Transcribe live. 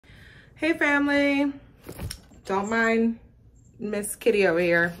Hey family, don't mind Miss Kitty over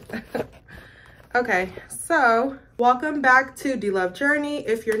here. Okay, so welcome back to D-Love Journey.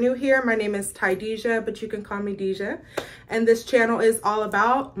 If you're new here, my name is Tydeja, but you can call me Deja. And this channel is all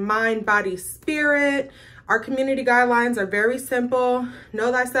about mind, body, spirit. Our community guidelines are very simple.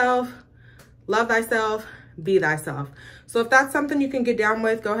 Know thyself, love thyself, be thyself. So if that's something you can get down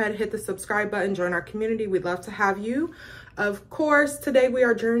with, go ahead and hit the subscribe button, join our community. We'd love to have you. Of course, today we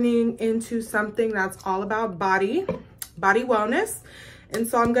are journeying into something that's all about body wellness. And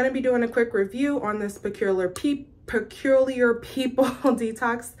so I'm going to be doing a quick review on this peculiar people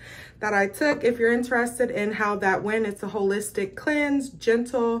detox that I took. If you're interested in how that went, it's a holistic cleanse,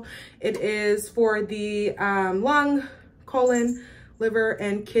 gentle. It is for the lung, colon, liver,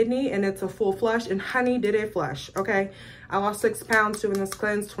 and kidney, and it's a full flush, and honey did a flush. Okay, I lost 6 pounds doing this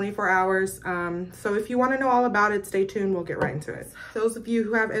cleanse, 24 hours. So if you want to know all about it, stay tuned, we'll get right into it. Those of you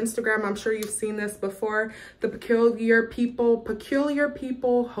who have Instagram, I'm sure you've seen this before, the peculiar people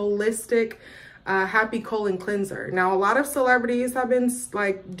holistic happy colon cleanser. Now a lot of celebrities have been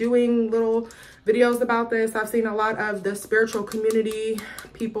like doing little videos about this. I've seen a lot of the spiritual community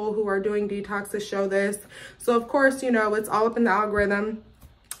people who are doing detoxes show this. So of course, you know, it's all up in the algorithm.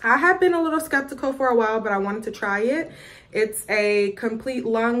 I have been a little skeptical for a while, but I wanted to try it. It's a complete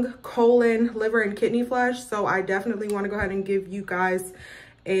lung, colon, liver, and kidney flush. So I definitely want to go ahead and give you guys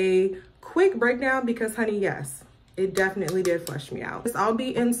a quick breakdown because honey, yes, it definitely did flush me out. I'll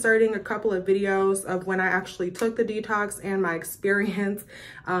be inserting a couple of videos of when I actually took the detox and my experience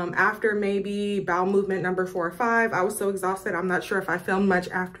after maybe bowel movement number 4 or 5. I was so exhausted. I'm not sure if I filmed much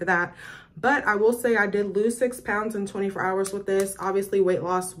after that. But I will say I did lose 6 pounds in 24 hours with this. Obviously, weight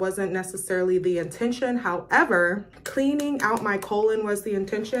loss wasn't necessarily the intention. However, cleaning out my colon was the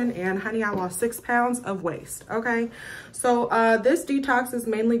intention. And honey, I lost 6 pounds of waste, okay? So this detox is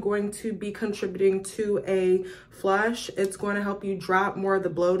mainly going to be contributing to a flush. It's going to help you drop more of the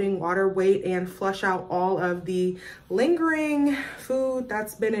bloating, water weight, and flush out all of the lingering food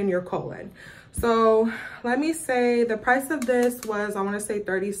that's been in your colon. So let me say the price of this was, I want to say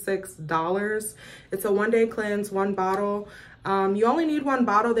 $36. It's a 1-day cleanse, 1 bottle. You only need 1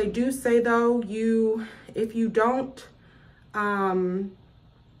 bottle. They do say though, if you don't go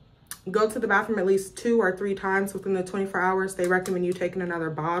to the bathroom at least 2 or 3 times within the 24 hours, they recommend you taking another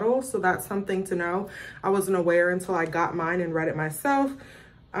bottle. So that's something to know. I wasn't aware until I got mine and read it myself.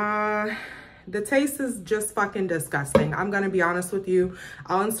 The taste is just fucking disgusting. I'm going to be honest with you.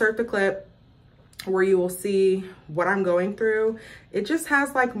 I'll insert the clip where you will see what I'm going through. It just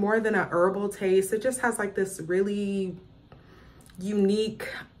has like more than a herbal taste. It just has like this really unique,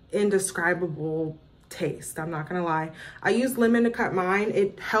 indescribable taste. I'm not gonna lie. I used lemon to cut mine.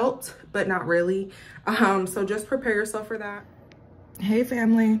 It helped, but not really. So just prepare yourself for that. Hey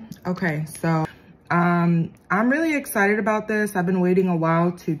family. Okay, so I'm really excited about this. I've been waiting a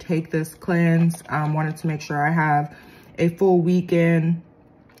while to take this cleanse. Wanted to make sure I have a full weekend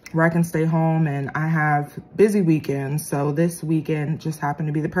where I can stay home, and I have busy weekends. So this weekend just happened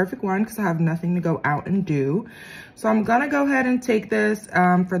to be the perfect one because I have nothing to go out and do. So I'm gonna go ahead and take this.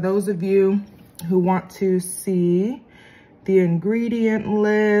 For those of you who want to see the ingredient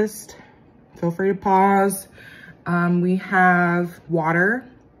list, feel free to pause. We have water,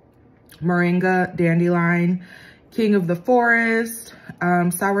 moringa, dandelion, king of the forest,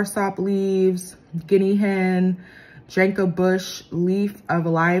 soursop leaves, guinea hen, Janka bush, leaf of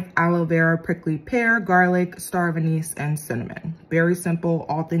life, aloe vera, prickly pear, garlic, star of anise, and cinnamon. Very simple,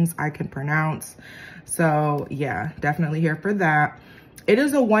 all things I can pronounce. So yeah, definitely here for that. It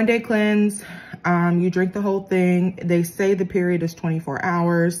is a 1-day cleanse. You drink the whole thing. They say the period is 24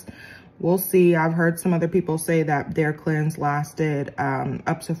 hours. We'll see. I've heard some other people say that their cleanse lasted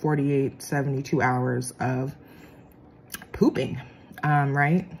up to 48, 72 hours of pooping,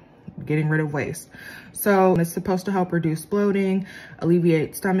 right? Getting rid of waste. So it's supposed to help reduce bloating,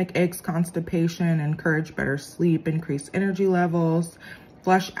 alleviate stomach aches, constipation, encourage better sleep, increase energy levels,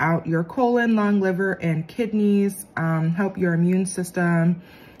 flush out your colon, lung, liver, and kidneys, help your immune system,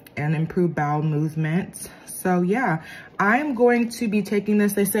 and improve bowel movement. So yeah, I'm going to be taking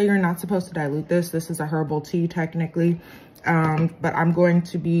this. They say you're not supposed to dilute this. This is a herbal tea technically. But I'm going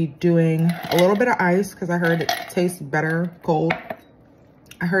to be doing a little bit of ice because I heard it tastes better cold.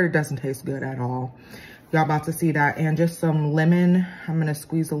 I heard it doesn't taste good at all. Y'all about to see that. And just some lemon. I'm going to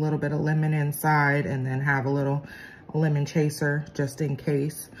squeeze a little bit of lemon inside and then have a little lemon chaser just in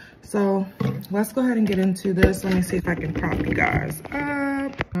case. So let's go ahead and get into this. Let me see if I can prop you guys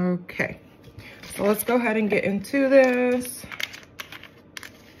up. Okay. So let's go ahead and get into this.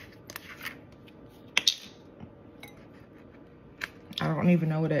 I don't even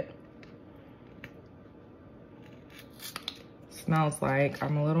know what it smells like.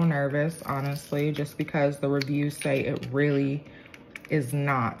 I'm a little nervous, honestly, just because the reviews say it really is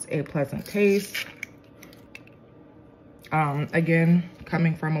not a pleasant taste. Again,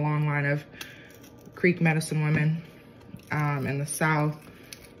 coming from a long line of Creek medicine women in the South,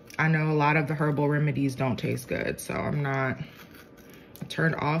 I know a lot of the herbal remedies don't taste good, so I'm not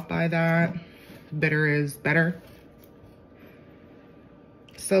turned off by that. Bitter is better.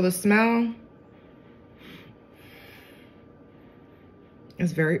 So the smell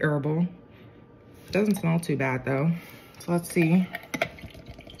is very herbal. Doesn't smell too bad though. So let's see.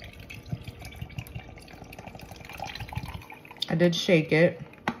 I did shake it.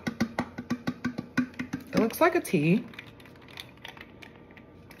 It looks like a tea.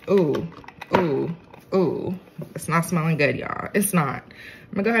 Ooh, ooh, ooh. It's not smelling good, y'all. It's not.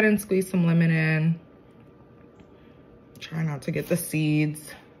 I'm gonna go ahead and squeeze some lemon in. Try not to get the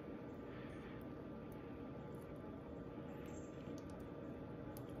seeds.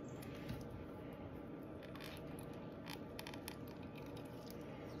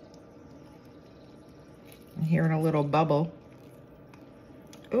 I'm hearing a little bubble.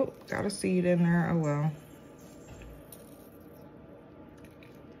 Oh, got a seed in there. Oh well.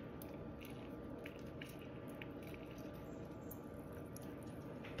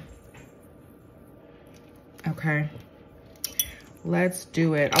 Okay, let's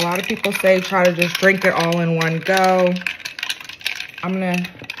do it. A lot of people say try to just drink it all in one go. I'm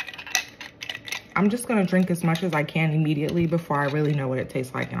just gonna drink as much as I can immediately before I really know what it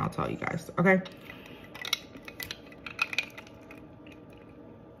tastes like, and I'll tell you guys, okay?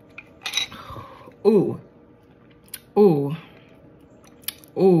 Ooh, ooh,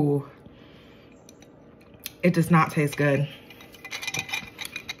 ooh. It does not taste good.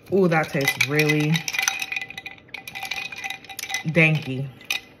 Ooh, that tastes really danky.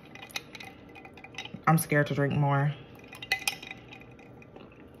 I'm scared to drink more.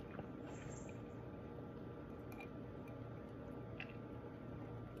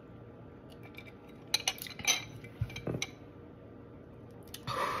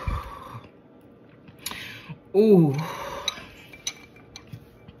 Ooh.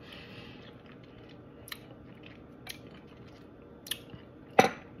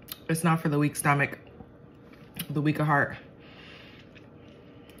 It's not for the weak stomach, the weak of heart.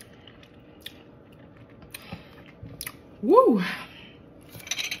 Woo.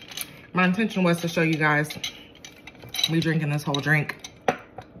 My intention was to show you guys me drinking this whole drink.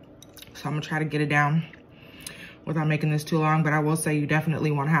 So I'm gonna try to get it down without making this too long, but I will say you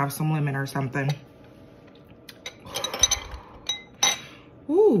definitely want to have some lemon or something.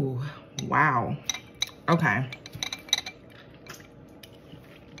 Ooh, wow. Okay.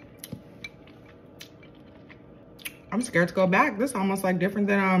 I'm scared to go back. This is almost like different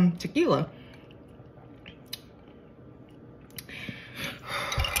than tequila.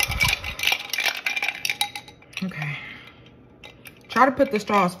 Okay. Try to put the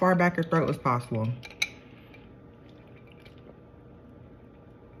straw as far back your throat as possible.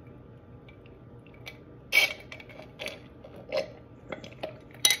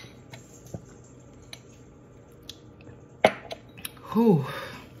 Whew.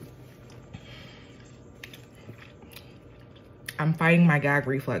 I'm fighting my gag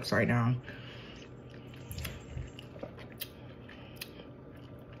reflex right now.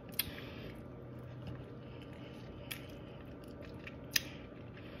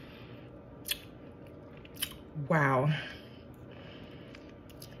 Wow.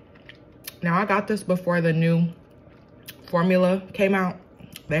 Now I got this before the new formula came out.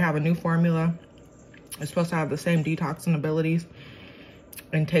 They have a new formula. It's supposed to have the same detoxing abilities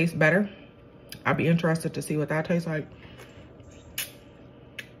and taste better. I'd be interested to see what that tastes like.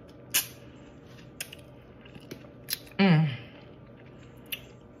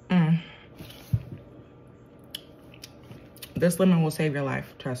 This lemon will save your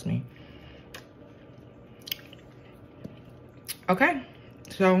life, trust me. Okay,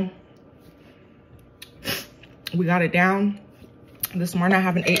 so we got it down. This morning I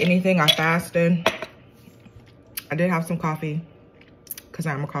haven't ate anything, I fasted. I did have some coffee because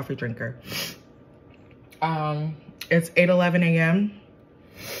I'm a coffee drinker. It's 8:11 a.m.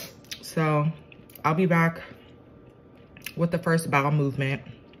 So I'll be back with the first bowel movement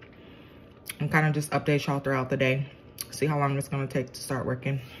and kind of just update y'all throughout the day. See how long it's gonna take to start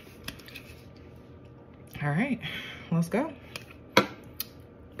working. All right, let's go.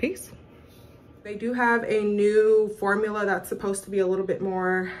 Peace. They do have a new formula that's supposed to be a little bit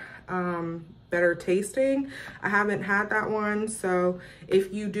more better tasting. I haven't had that one, so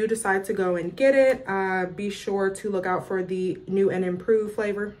if you do decide to go and get it, be sure to look out for the new and improved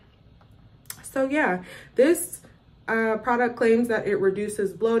flavor. So yeah, this Product claims that it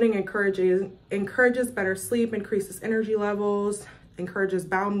reduces bloating, encourages better sleep, increases energy levels, encourages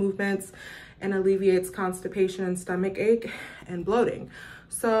bowel movements, and alleviates constipation and stomach ache and bloating.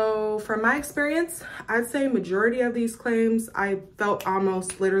 So from my experience, I'd say majority of these claims, I felt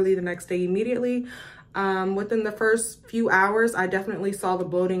almost literally the next day immediately. Within the first few hours, I definitely saw the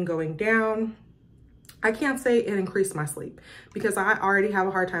bloating going down. I can't say it increased my sleep because I already have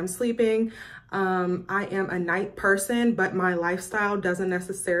a hard time sleeping. I am a night person, but my lifestyle doesn't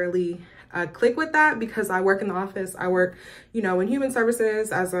necessarily click with that because I work in the office. I work, you know, in human services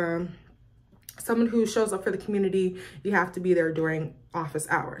as someone who shows up for the community. You have to be there during office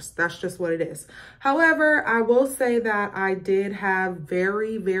hours. That's just what it is. However, I will say that I did have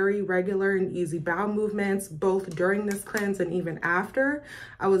very, very regular and easy bowel movements, both during this cleanse and even after.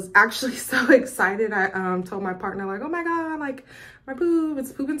 I was actually so excited. I told my partner, like, oh my God, like my poop, I'm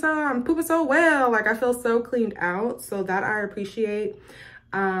pooping so well. Like I feel so cleaned out. So that I appreciate.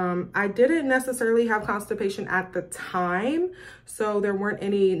 I didn't necessarily have constipation at the time, so there weren't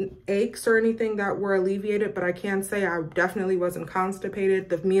any aches or anything that were alleviated, but I can say I definitely wasn't constipated.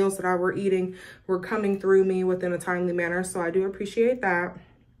 The meals that I were eating were coming through me within a timely manner, so I do appreciate that.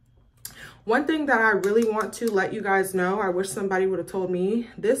 One thing that I really want to let you guys know, I wish somebody would have told me,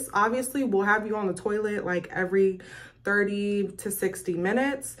 this obviously will have you on the toilet like every 30 to 60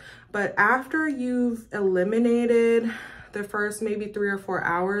 minutes, but after you've eliminated the first maybe 3 or 4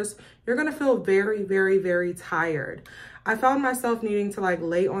 hours, you're gonna feel very, very, very tired. I found myself needing to like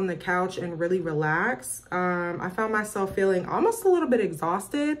lay on the couch and really relax. I found myself feeling almost a little bit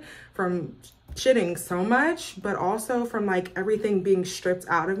exhausted from shitting so much, but also from like everything being stripped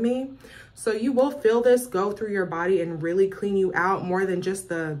out of me. So you will feel this go through your body and really clean you out more than just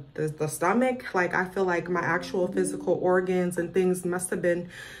the stomach. Like I feel like my actual physical organs and things must have been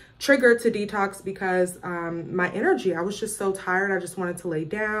triggered to detox because my energy, I was just so tired. I just wanted to lay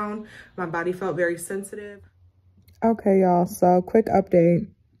down. My body felt very sensitive. Okay, y'all, so quick update.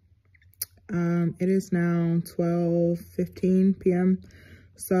 It is now 12:15 p.m.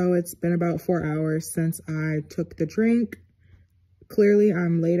 So it's been about 4 hours since I took the drink. Clearly,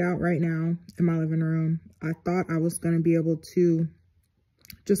 I'm laid out right now in my living room. I thought I was going to be able to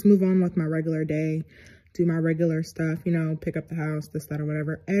just move on with my regular day, do my regular stuff, you know, pick up the house, this, that, or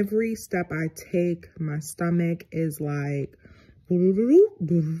whatever. Every step I take, my stomach is like, you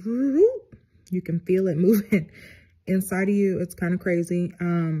can feel it moving inside of you. It's kind of crazy.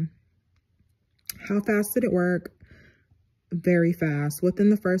 How fast did it work? Very fast. Within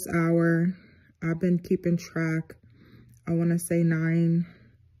the first hour, I've been keeping track. I want to say 9:15,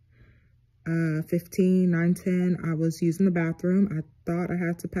 9:10. I was using the bathroom. I thought I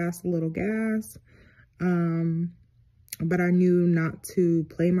had to pass a little gas. But I knew not to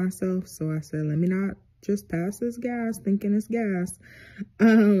play myself. So I said, let me not just pass this gas thinking it's gas.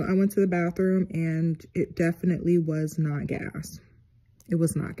 I went to the bathroom and it definitely was not gas. It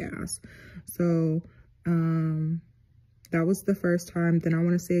was not gas. So, that was the first time. Then I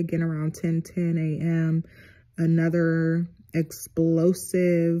want to say again around 10:10 a.m. another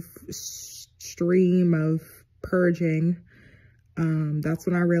explosive stream of purging. That's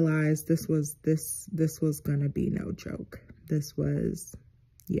when I realized this was gonna be no joke. This was,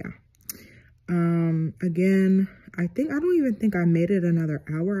 yeah. Again, I don't even think I made it another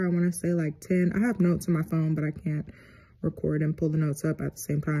hour. I want to say like 10. I have notes on my phone, but I can't record and pull the notes up at the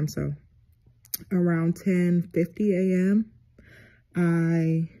same time. So around 10:50 a.m.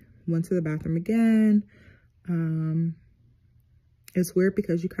 I went to the bathroom again. It's weird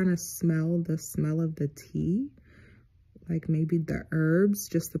because you kind of smell the smell of the tea, like maybe the herbs,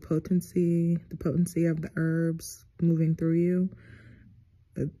 just the potency of the herbs moving through you.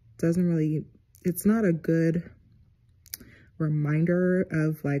 It doesn't really, it's not a good reminder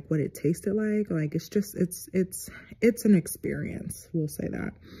of like what it tasted like. Like it's just, it's an experience, we'll say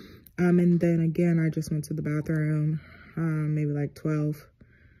that. And then again, I just went to the bathroom, maybe like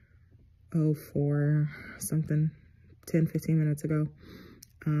 12:04 something, 10-15 minutes ago.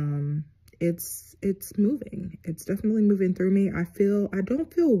 It's moving. It's definitely moving through me. I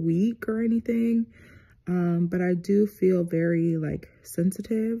don't feel weak or anything, but I do feel very like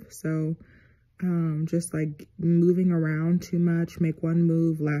sensitive. So, just like moving around too much, make one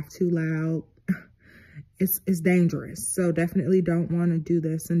move, laugh too loud. It's dangerous. So definitely don't want to do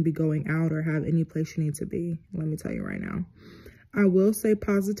this and be going out or have any place you need to be. Let me tell you right now. I will say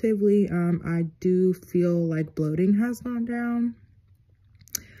positively, I do feel like bloating has gone down.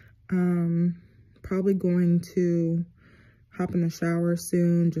 Probably going to hop in the shower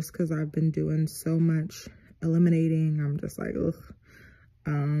soon just because I've been doing so much eliminating. I'm just like, ugh.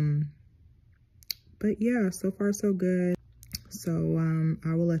 But yeah, so far so good. So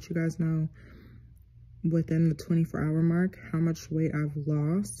I will let you guys know within the 24-hour mark how much weight I've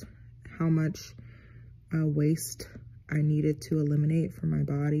lost, how much waste I needed to eliminate from my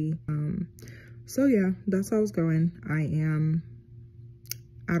body. So yeah, that's how it's going. I am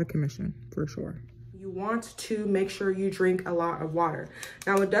out of commission for sure. You want to make sure you drink a lot of water.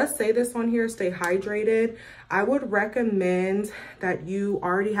 Now it does say this on here, stay hydrated. I would recommend that you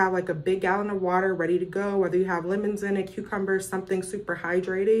already have like a big gallon of water ready to go, whether you have lemons in it, cucumbers, something super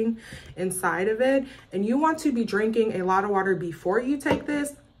hydrating inside of it. And you want to be drinking a lot of water before you take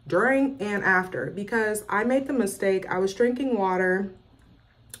this, during and after, because I made the mistake. I was drinking water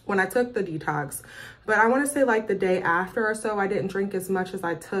when I took the detox, but I want to say like the day after or so, I didn't drink as much as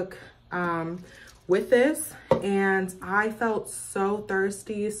I took with this, and I felt so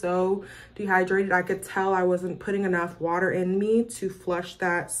thirsty, so dehydrated. I could tell I wasn't putting enough water in me to flush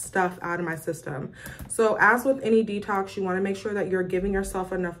that stuff out of my system. So as with any detox, you want to make sure that you're giving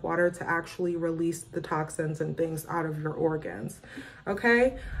yourself enough water to actually release the toxins and things out of your organs.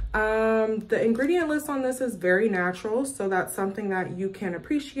 Okay, the ingredient list on this is very natural, so that's something that you can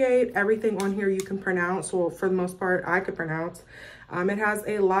appreciate. Everything on here you can pronounce. Well, for the most part, I could pronounce. It has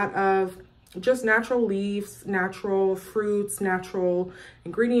a lot of just natural leaves, natural fruits, natural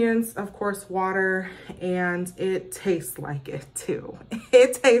ingredients, of course, water, and it tastes like it too.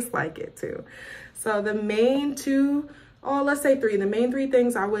 It tastes like it too. So the main two, let's say three, the main three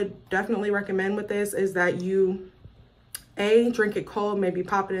things I would definitely recommend with this is that you drink it cold, maybe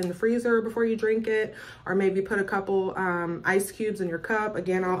pop it in the freezer before you drink it, or maybe put a couple ice cubes in your cup.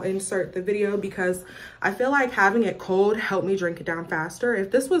 Again, I'll insert the video because I feel like having it cold helped me drink it down faster. If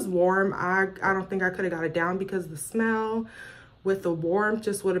this was warm, I don't think I could have got it down because the smell with the warmth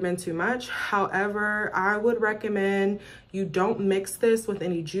just would have been too much. However, I would recommend you don't mix this with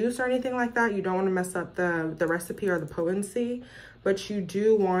any juice or anything like that. You don't want to mess up the recipe or the potency, but you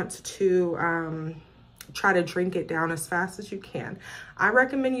do want to try to drink it down as fast as you can. I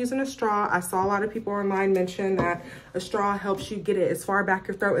recommend using a straw. I saw a lot of people online mention that a straw helps you get it as far back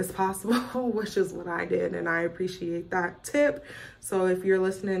your throat as possible, which is what I did, and I appreciate that tip. So if you're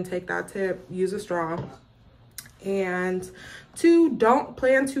listening, take that tip, use a straw. And 2, don't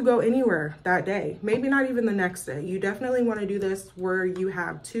plan to go anywhere that day, maybe not even the next day. You definitely want to do this where you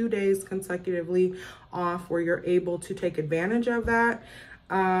have 2 days consecutively off, where you're able to take advantage of that.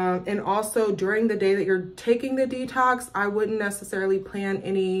 And also during the day that you're taking the detox, I wouldn't necessarily plan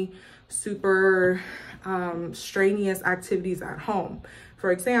any super strenuous activities at home.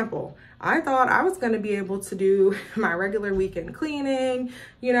 For example, I thought I was going to be able to do my regular weekend cleaning,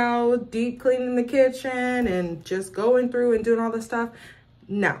 you know, deep cleaning the kitchen and just going through and doing all this stuff.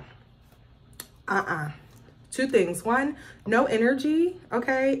 No. 2 things. 1, no energy,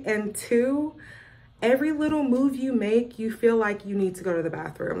 okay? And 2, every little move you make, you feel like you need to go to the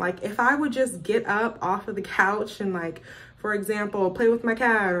bathroom. Like if I would just get up off of the couch and like, for example, play with my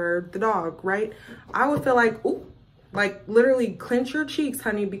cat or the dog, right? I would feel like, ooh, like literally clench your cheeks,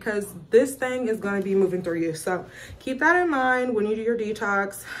 honey, because this thing is going to be moving through you. So keep that in mind when you do your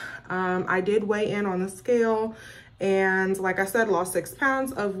detox. I did weigh in on the scale, and like I said, lost 6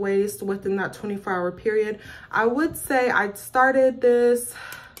 pounds of waste within that 24-hour period. I would say I started this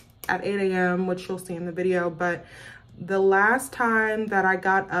at 8 a.m., which you'll see in the video, but the last time that I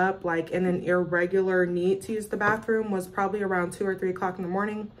got up like in an irregular need to use the bathroom was probably around 2 or 3 o'clock in the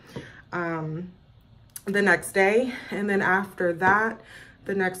morning the next day. And then after that,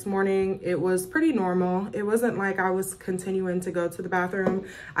 the next morning, it was pretty normal. It wasn't like I was continuing to go to the bathroom.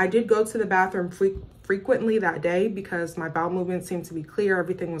 I did go to the bathroom frequently that day because my bowel movement seemed to be clear.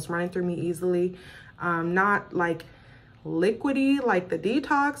 Everything was running through me easily. Not like liquidy like the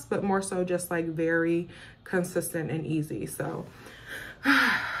detox, but more so just like very consistent and easy. So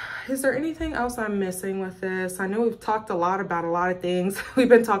is there anything else I'm missing with this? I know we've talked a lot about a lot of things. We've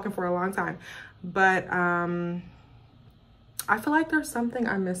been talking for a long time, but I feel like there's something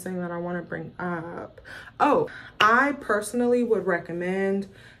I'm missing that I want to bring up. Oh, I personally would recommend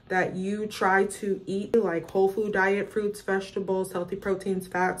that you try to eat like whole food diet, fruits, vegetables, healthy proteins,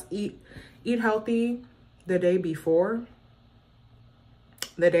 fats. Eat healthy the day before,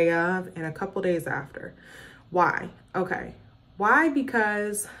 the day of, and a couple days after. Why? Okay. Why?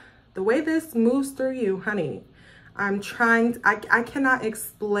 Because the way this moves through you, honey, I cannot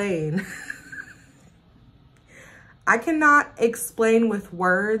explain. I cannot explain with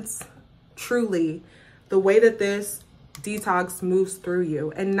words, truly, the way that this detox moves through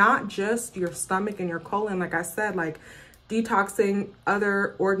you. And not just your stomach and your colon, like I said, like detoxing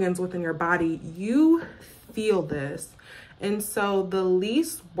other organs within your body. You feel this. And so the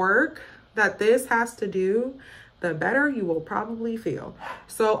least work that this has to do, the better you will probably feel.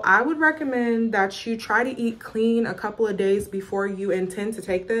 So I would recommend that you try to eat clean a couple of days before you intend to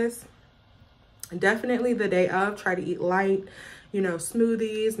take this. Definitely the day of, try to eat light, you know,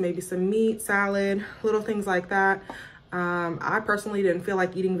 smoothies, maybe some meat, salad, little things like that. I personally didn't feel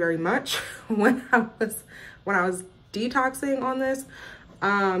like eating very much when I was detoxing on this.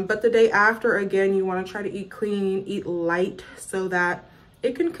 But the day after, again, you want to try to eat clean, eat light, so that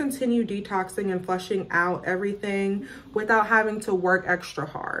it can continue detoxing and flushing out everything without having to work extra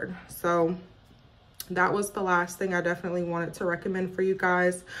hard. So that was the last thing I definitely wanted to recommend for you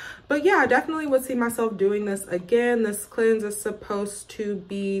guys. But yeah, I definitely would see myself doing this again. This cleanse is supposed to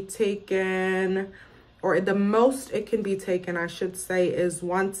be taken, or the most it can be taken, I should say, is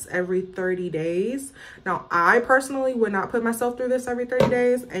once every 30 days. Now, I personally would not put myself through this every 30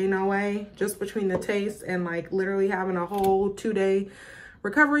 days. Ain't no way. Just between the taste and like literally having a whole 2-day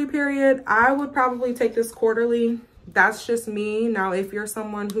recovery period, I would probably take this quarterly. That's just me. Now, if you're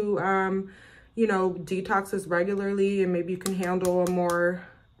someone who, you know, detoxes regularly and maybe you can handle a more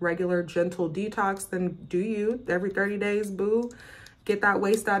regular, gentle detox, then do you every 30 days, boo. Get that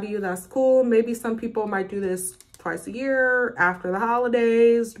waste out of you, that's cool. Maybe some people might do this twice a year, after the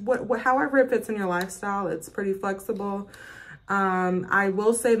holidays, however it fits in your lifestyle. It's pretty flexible. I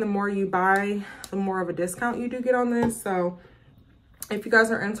will say the more you buy, the more of a discount you do get on this. So if you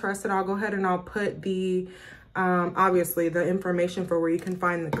guys are interested, I'll go ahead and I'll put the obviously the information for where you can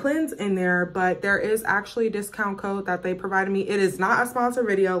find the cleanse in there, but there is actually a discount code that they provided me. It is not a sponsored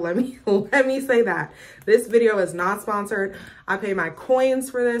video. Let me say that this video is not sponsored. I pay my coins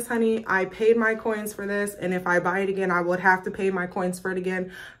for this, honey. I paid my coins for this, and if I buy it again, I would have to pay my coins for it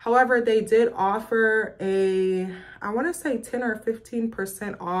again. However, they did offer a, I want to say 10 or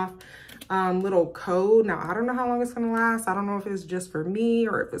 15% off little code. Now, I don't know how long it's gonna last. I don't know if it's just for me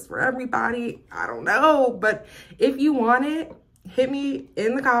or if it's for everybody. I don't know. But if you want it, hit me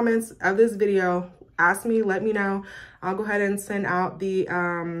in the comments of this video. Ask me, let me know. I'll go ahead and send out the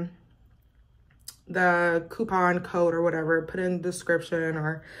coupon code or whatever, put in the description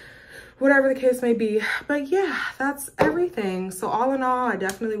or whatever the case may be. But yeah, that's everything. So all in all, I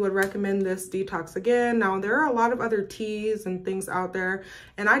definitely would recommend this detox again. Now, there are a lot of other teas and things out there,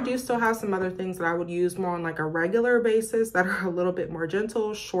 and I do still have some other things that I would use more on like a regular basis that are a little bit more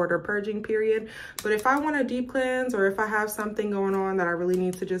gentle, shorter purging period. But if I want a deep cleanse, or if I have something going on that I really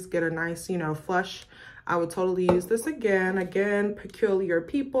need to just get a nice, you know, flush, I would totally use this again. Again, Peculiar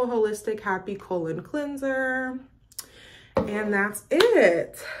People Holistic Happy Colon Cleanser. And that's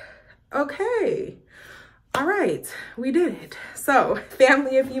it. Okay. All right, we did it. So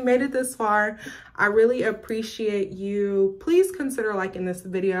family, if you made it this far, I really appreciate you. Please consider liking this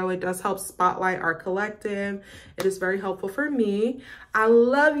video. It does help spotlight our collective. It is very helpful for me. I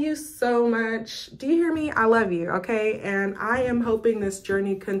love you so much. Do you hear me? I love you, okay? And I am hoping this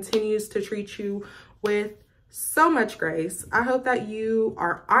journey continues to treat you with so much grace. I hope that you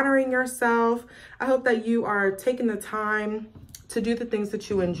are honoring yourself. I hope that you are taking the time to do the things that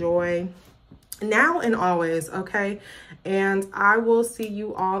you enjoy now and always, okay? And I will see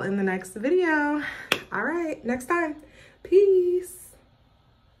you all in the next video. All right, next time. Peace.